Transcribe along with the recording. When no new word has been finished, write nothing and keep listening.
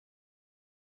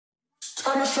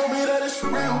Time to show me that it's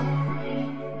real.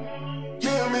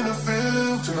 Yeah, I'm in the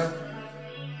field tonight.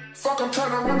 Fuck, I'm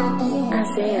tryna run up boo.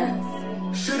 Isaiah,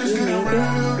 Shit is getting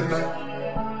real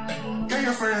tonight. Yeah,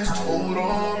 your friends told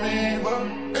on me,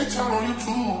 but they tell on you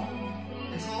too.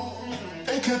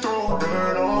 They can throw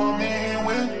dirt on me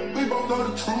when we both know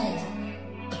the truth.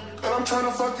 And I'm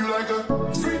tryna fuck you like a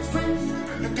freak.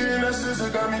 Again, that scissor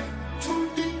got me too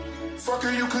deep. Fuck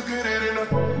it, you could get it in a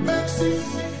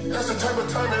backseat. That's the type of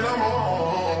timing I'm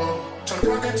on. Tryna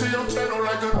plug into your channel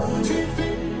like a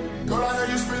TV. Girl, I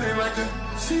hear you spinning like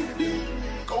a CD.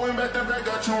 Going back to back,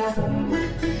 got you on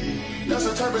repeat. That's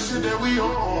the type of shit that we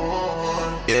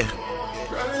on. Yeah.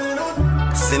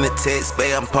 Send a text,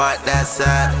 babe, I'm parked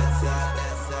outside.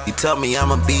 You told me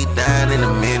I'ma be down in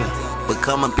a minute, but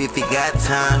come up if you got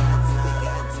time.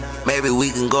 Maybe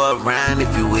we can go around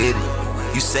if you with it.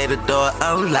 You say the door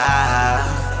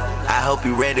unlocked. I hope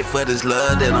you ready for this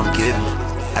love that I'm giving.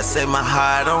 I say my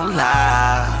heart don't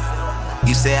lie.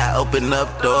 You say I open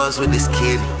up doors with this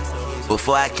kitty.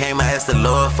 Before I came, I asked the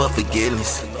Lord for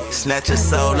forgiveness. Snatch your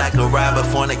soul like a robber,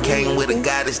 fornicating with a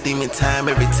goddess, demon time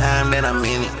every time that I'm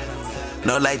in it.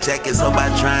 No life jackets, hope I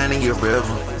drown in your river.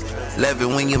 Love it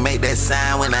when you make that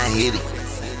sign when I hit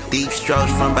it. Deep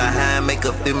strokes from behind, make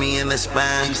her feel me in the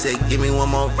spine. She said, give me one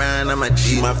more round, I'm a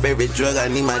G. My favorite drug, I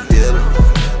need my dealer.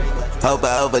 Hope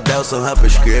I overdose on her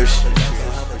prescription.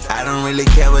 I don't really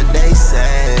care what they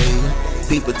say.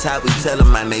 People talk, we tell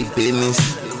them my name business.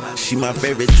 She my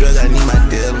favorite drug, I need my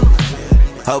dealer.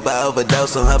 Hope I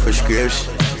overdose on her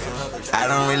prescription. I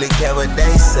don't really care what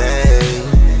they say.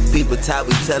 People talk,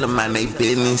 we tell them my name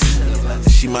business.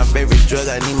 She my favorite drug,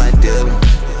 I need my dealer.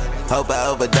 Hope I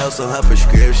overdose on her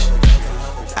prescription.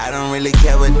 I don't really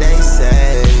care what they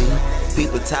say.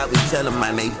 People talk, we tell them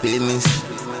my name business.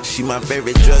 She my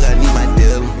favorite drug, I need my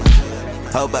dealer.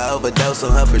 Hope I overdose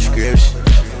on her prescription.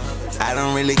 I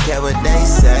don't really care what they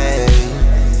say.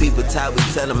 People talk, we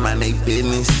tell them my name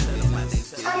business.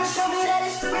 I'ma show me that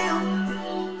it's real.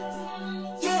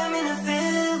 Yeah, I'm in the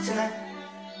field tonight.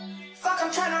 Fuck,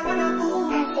 I'm tryna run up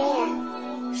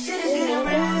boo. Shit is getting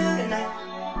real tonight.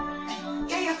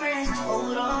 Yeah, your friends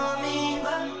told on me,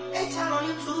 but they tell on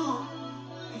you too.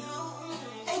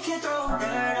 They can throw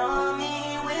dirt on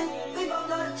me when we both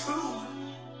know the truth.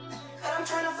 But I'm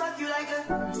tryna fuck you like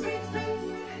a freak.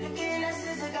 Again, that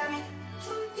scissor got me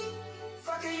too deep.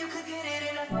 Fuck it, you could get it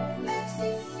in a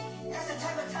backseat. That's the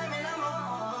type of timing I'm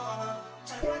on.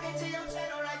 Tryna plug into your